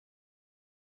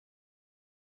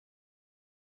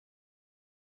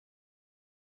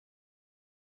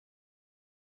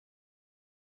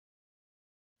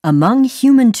Among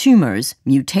human tumors,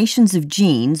 mutations of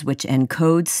genes which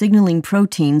encode signaling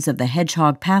proteins of the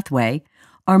Hedgehog pathway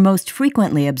are most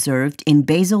frequently observed in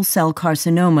basal cell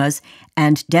carcinomas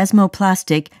and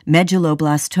desmoplastic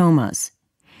medulloblastomas.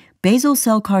 Basal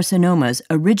cell carcinomas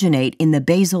originate in the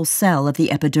basal cell of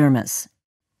the epidermis.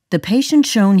 The patient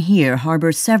shown here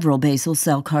harbors several basal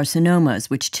cell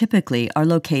carcinomas, which typically are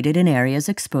located in areas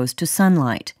exposed to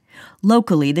sunlight.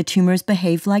 Locally, the tumors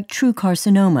behave like true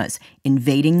carcinomas,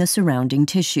 invading the surrounding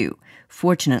tissue.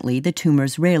 Fortunately, the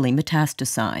tumors rarely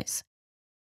metastasize.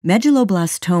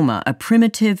 Medulloblastoma, a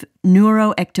primitive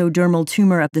neuroectodermal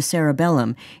tumor of the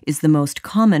cerebellum, is the most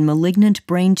common malignant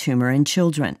brain tumor in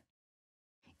children.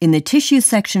 In the tissue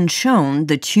section shown,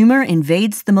 the tumor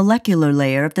invades the molecular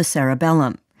layer of the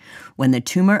cerebellum. When the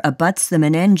tumor abuts the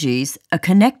meninges, a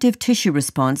connective tissue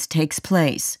response takes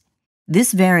place.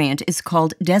 This variant is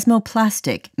called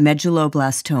desmoplastic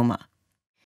medulloblastoma.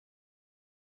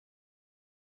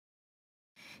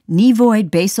 Nevoid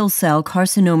basal cell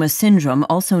carcinoma syndrome,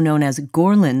 also known as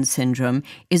Gorlin syndrome,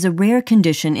 is a rare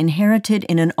condition inherited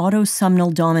in an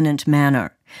autosomal dominant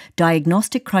manner.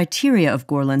 Diagnostic criteria of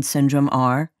Gorlin syndrome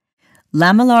are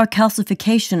lamellar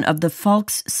calcification of the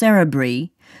falx cerebri,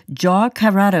 jaw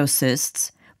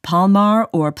keratocysts, palmar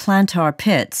or plantar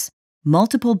pits,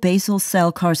 multiple basal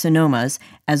cell carcinomas,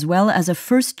 as well as a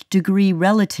first-degree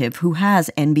relative who has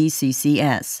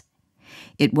NBCCS.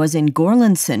 It was in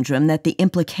Gorlin syndrome that the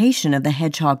implication of the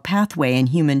Hedgehog pathway in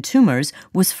human tumors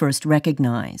was first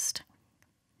recognized.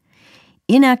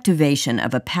 Inactivation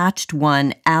of a patched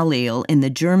 1 allele in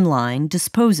the germline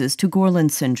disposes to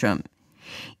Gorlin syndrome.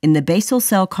 In the basal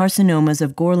cell carcinomas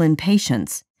of Gorlin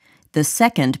patients, the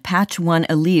second patch 1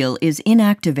 allele is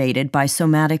inactivated by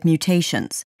somatic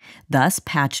mutations. Thus,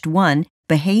 patched 1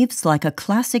 behaves like a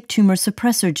classic tumor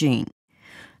suppressor gene.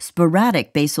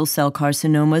 Sporadic basal cell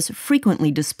carcinomas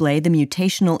frequently display the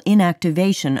mutational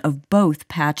inactivation of both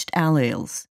patched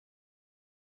alleles.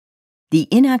 The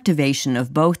inactivation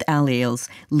of both alleles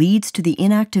leads to the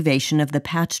inactivation of the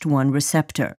patched 1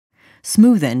 receptor.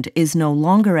 Smoothened is no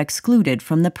longer excluded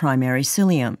from the primary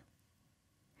cilium.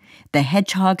 The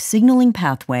Hedgehog signaling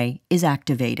pathway is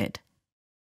activated.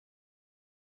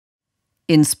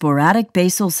 In sporadic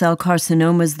basal cell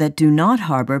carcinomas that do not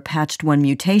harbor patched 1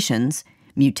 mutations,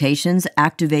 mutations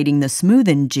activating the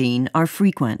Smoothened gene are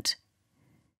frequent.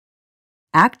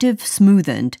 Active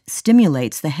Smoothened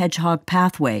stimulates the Hedgehog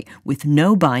pathway with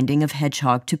no binding of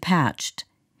Hedgehog to patched.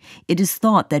 It is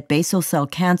thought that basal cell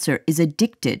cancer is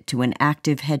addicted to an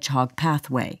active Hedgehog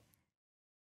pathway.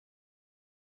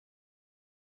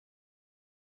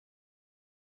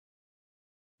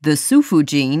 The Sufu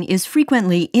gene is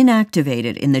frequently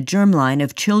inactivated in the germline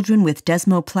of children with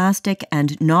desmoplastic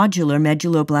and nodular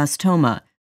medulloblastoma.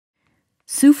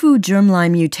 Sufu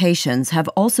germline mutations have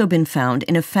also been found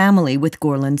in a family with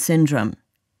Gorlin syndrome.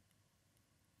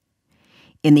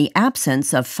 In the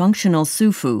absence of functional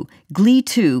Sufu,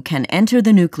 Gli2 can enter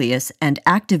the nucleus and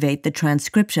activate the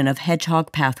transcription of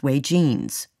Hedgehog pathway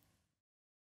genes.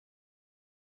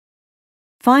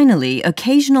 Finally,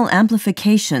 occasional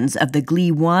amplifications of the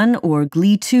Gli1 or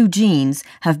Gli2 genes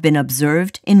have been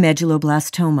observed in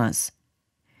medulloblastomas.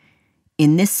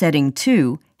 In this setting,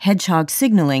 too, Hedgehog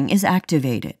signaling is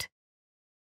activated.